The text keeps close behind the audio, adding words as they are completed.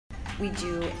We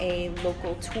do a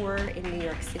local tour in New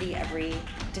York City every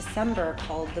December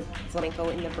called the Flamenco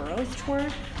in the Boroughs Tour,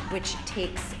 which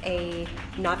takes a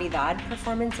Navidad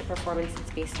performance, a performance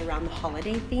that's based around the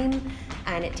holiday theme,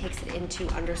 and it takes it into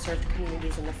underserved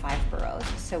communities in the 5 boroughs.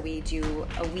 So we do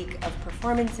a week of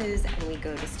performances, and we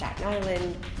go to Staten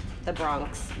Island, the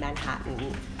Bronx,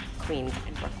 Manhattan, Queens,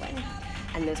 and Brooklyn.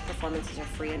 And those performances are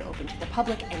free and open to the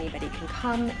public. Anybody can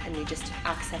come, and we just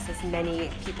access as many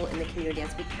people in the community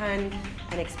as we can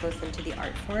and expose them to the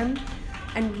art form.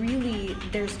 And really,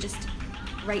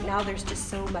 right now there's just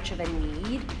so much of a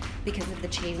need because of the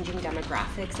changing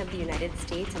demographics of the United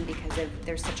States, and because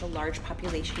there's such a large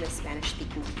population of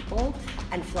Spanish-speaking people,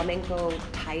 and flamenco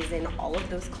ties in all of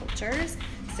those cultures.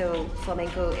 So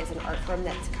flamenco is an art form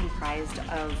that's comprised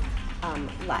of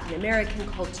Latin American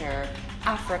culture,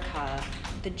 Africa,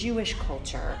 the Jewish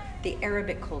culture, the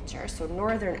Arabic culture, so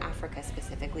Northern Africa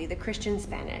specifically, the Christian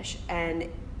Spanish, and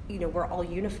we're all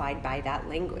unified by that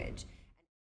language.